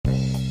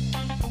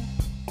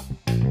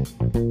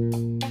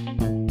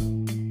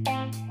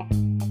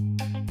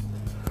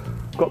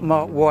Got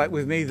Mark White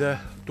with me, the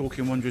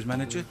Dorking Wanderers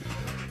manager.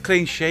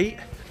 Clean sheet,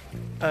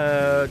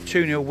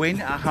 2-0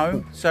 win at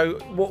home. So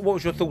what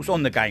was your thoughts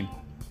on the game?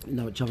 We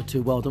know each other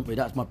too well, don't we?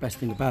 That's my best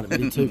thing about it.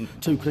 We did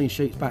two clean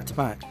sheets back to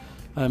back.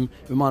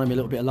 Reminded me a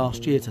little bit of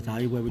last year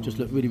today, where we just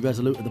looked really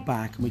resolute at the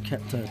back, and we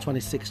kept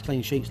 26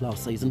 clean sheets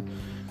last season,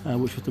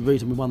 which was the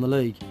reason we won the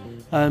league.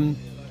 I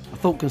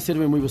thought,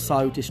 considering we were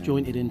so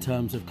disjointed in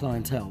terms of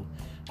clientele,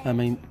 I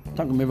mean,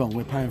 don't get me wrong,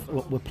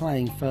 we're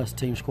playing first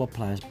team squad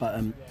players,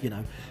 but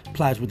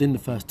players within the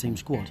first team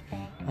squad.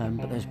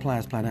 But there's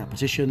players playing out of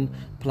position,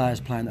 players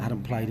playing that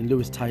hadn't played in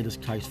Lewis Taylor's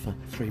case for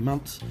 3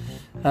 months.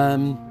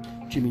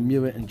 Jimmy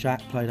Mewett and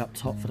Jack played up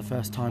top for the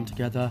first time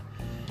together.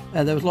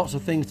 There was lots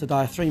of things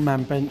today, a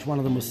 3-man bench, one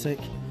of them was sick.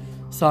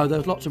 So there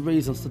was lots of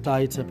reasons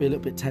today to be a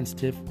little bit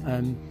tentative.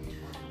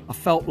 I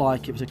felt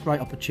like it was a great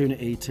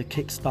opportunity to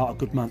kick-start a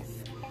good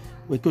month.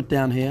 We're good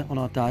down here on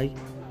our day,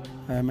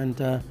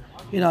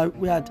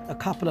 we had a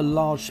couple of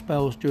large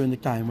spells during the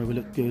game where we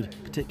looked good,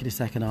 particularly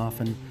second half,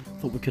 and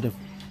thought we could have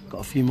got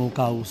a few more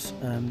goals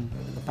at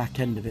the back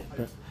end of it,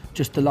 but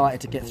just delighted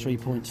to get 3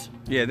 points.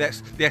 Yeah,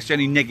 that's the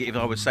only negative,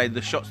 I would say.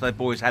 The shots the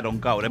boys had on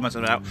goal, they must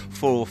have had about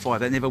 4 or 5.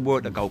 They never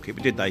worked the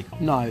goalkeeper, did they?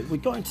 No, we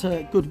got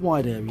into good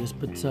wide areas,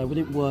 but we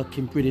didn't work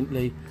in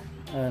brilliantly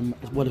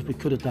as well as we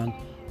could have done.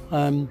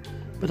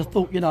 But I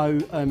thought,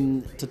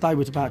 today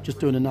was about just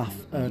doing enough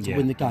to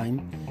win the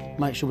game,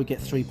 make sure we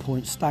get 3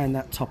 points, stay in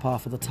that top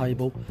half of the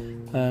table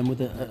with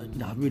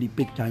a really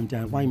big game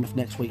down. Weymouth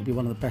next week will be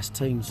one of the best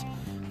teams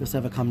that's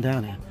ever come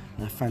down here.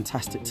 A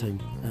fantastic team,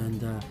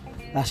 and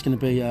that's going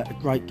to be a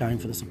great game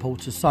for the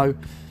supporters. So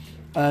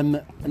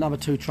another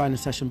 2 training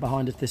session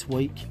behind us this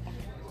week.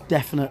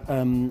 Definite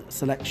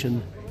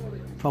selection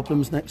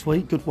problems next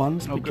week, good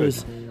ones,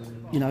 because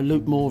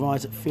Luke Moore,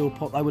 Isaac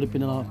Philpott, they would have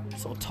been in our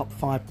sort of top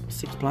 5,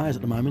 6 players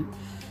at the moment.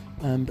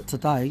 But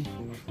today,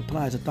 the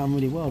players have done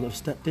really well that have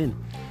stepped in.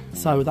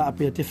 So that would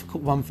be a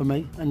difficult one for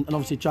me. And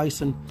obviously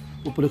Jason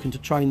will be looking to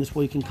train this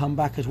week and come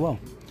back as well.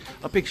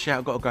 A big shout,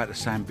 I've got to go out to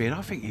Sam Beard.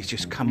 I think he's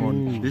just come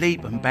on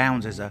leap and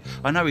bounds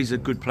I know he's a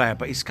good player,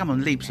 but he's come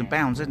on leaps and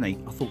bounds, hasn't he?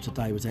 I thought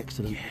today was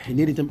excellent. Yeah. He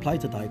nearly didn't play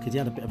today because he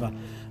had a bit of a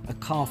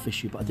calf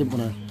issue, but I didn't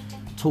want to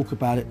talk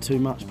about it too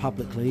much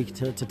publicly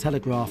to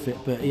telegraph it,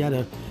 but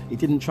he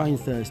didn't train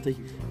Thursday,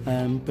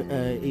 but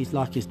he's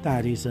like his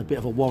dad, he's a bit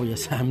of a warrior,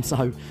 Sam,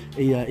 so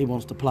he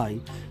wants to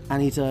play,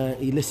 and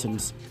he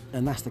listens,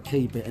 and that's the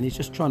key bit, and he's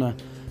just trying to,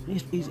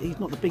 he's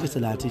not the biggest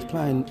of lads, he's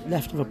playing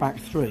left of a back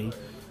 3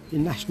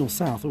 in National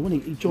South, and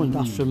when he joined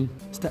us from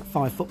Step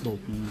 5 football,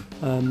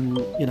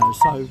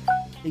 so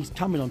he's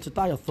coming on.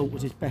 Today I thought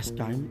was his best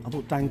game. I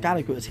thought Dan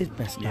Gallagher was his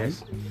best game.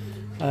 Yes.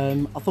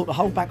 I thought the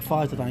whole back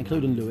 5 today,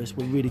 including Lewis,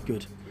 were really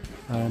good,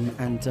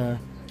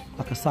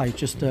 like I say,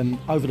 just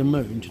over the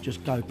moon to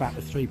just go back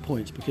with 3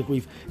 points,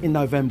 because in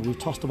November we've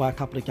tossed away a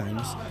couple of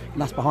games, and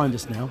that's behind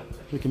us now.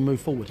 We can move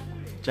forward.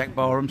 Jack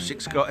Barham,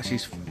 6 goals. That's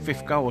his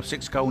 5th goal or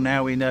 6th goal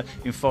now in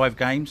 5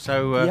 games.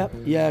 So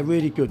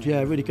really good.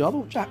 Yeah, really good. I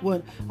thought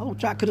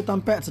Jack could have done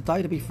better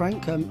today, to be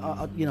frank.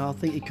 I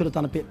think he could have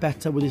done a bit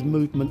better with his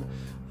movement.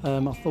 I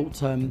thought,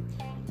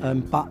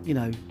 but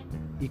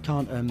you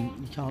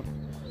can't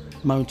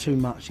moan too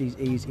much.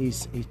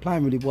 He's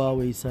playing really well.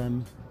 He's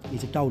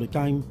a goal a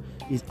game.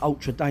 He's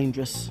ultra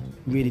dangerous,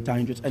 really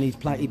dangerous, and he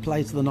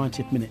plays to the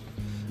 90th minute.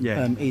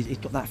 Yeah. He's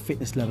got that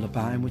fitness level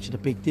about him, which is a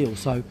big deal.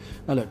 So,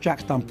 now look,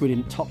 Jack's done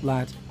brilliant, top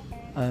lad,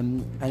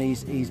 and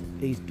he's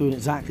doing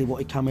exactly what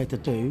he came here to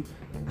do: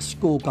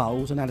 score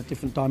goals and add a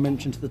different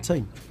dimension to the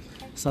team.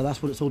 So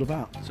that's what it's all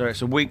about. So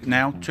it's a week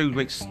now, 2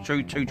 weeks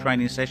through 2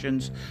 training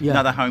sessions,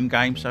 another home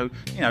game. So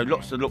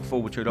lots to look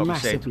forward to. Like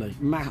massively,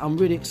 I'm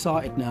really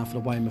excited now for the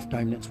Weymouth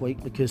game next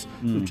week, because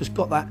we've just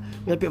got that.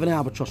 We had a bit of an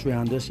albatross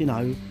around us,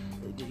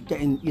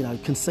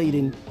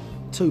 conceding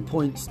 2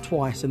 points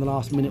twice in the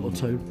last minute or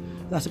 2.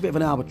 That's a bit of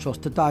an albatross.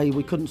 Today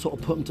we couldn't sort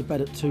of put them to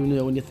bed at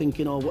 2-0, and you're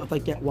thinking, what if they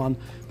get one?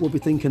 We'll be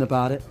thinking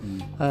about it.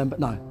 But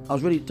no, I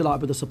was really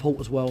delighted with the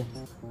support as well.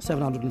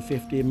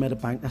 750 in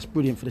Meadowbank, that's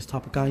brilliant for this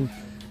type of game.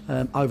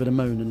 Over the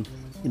moon, and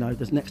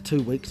the next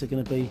 2 weeks are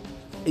going to be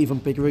even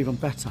bigger, even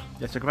better.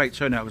 That's a great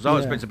turnout, because I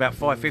was expecting about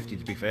 550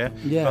 to be fair.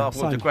 Yeah, but I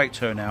thought it was a great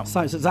turnout.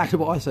 So it's exactly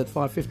what I said,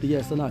 550.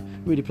 Yes, I know.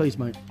 Really pleased,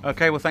 mate.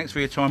 Okay, well, thanks for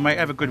your time, mate.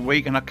 Have a good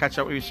week, and I'll catch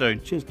up with you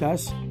soon. Cheers,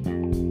 guys.